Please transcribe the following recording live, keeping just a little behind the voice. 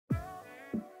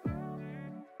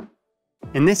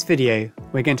In this video,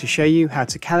 we're going to show you how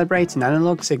to calibrate an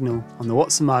analog signal on the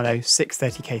Watson-Marlow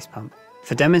 630 case pump.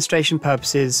 For demonstration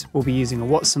purposes, we'll be using a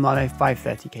Watson-Marlow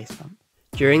 530 case pump.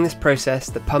 During this process,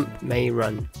 the pump may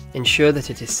run. Ensure that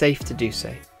it is safe to do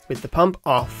so. With the pump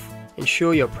off,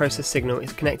 ensure your process signal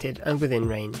is connected and within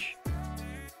range.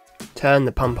 Turn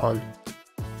the pump on.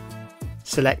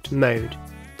 Select Mode.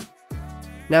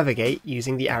 Navigate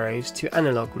using the arrows to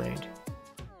analog mode.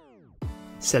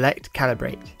 Select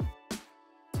Calibrate.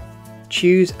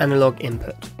 Choose analog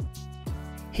input.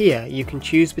 Here you can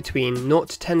choose between 0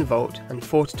 to 10 volt and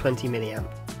 4 to 20 milliamp.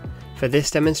 For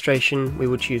this demonstration we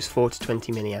will choose 4 to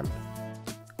 20 milliamp.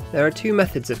 There are two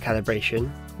methods of calibration,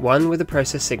 one with a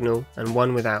process signal and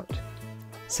one without.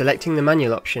 Selecting the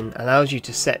manual option allows you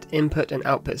to set input and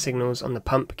output signals on the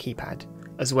pump keypad,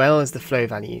 as well as the flow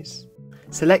values.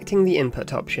 Selecting the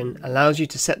input option allows you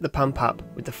to set the pump up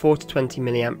with the 4 to 20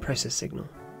 milliamp process signal.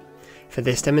 For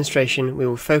this demonstration we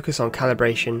will focus on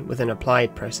calibration with an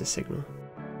applied process signal.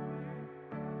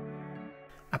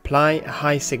 Apply a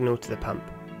high signal to the pump.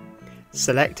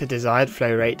 Select a desired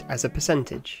flow rate as a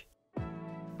percentage.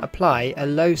 Apply a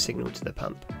low signal to the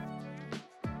pump.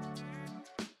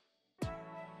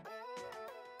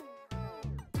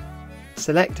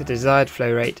 Select a desired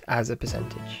flow rate as a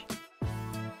percentage.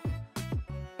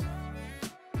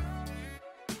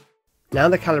 Now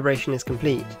the calibration is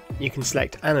complete, you can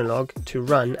select Analog to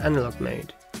run analog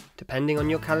mode. Depending on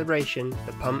your calibration,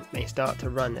 the pump may start to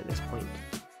run at this point.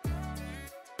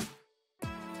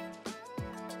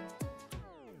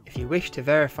 If you wish to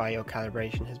verify your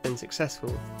calibration has been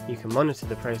successful, you can monitor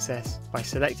the process by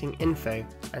selecting Info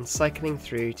and cycling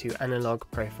through to Analog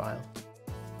Profile.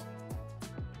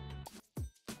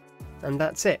 And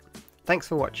that's it. Thanks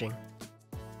for watching.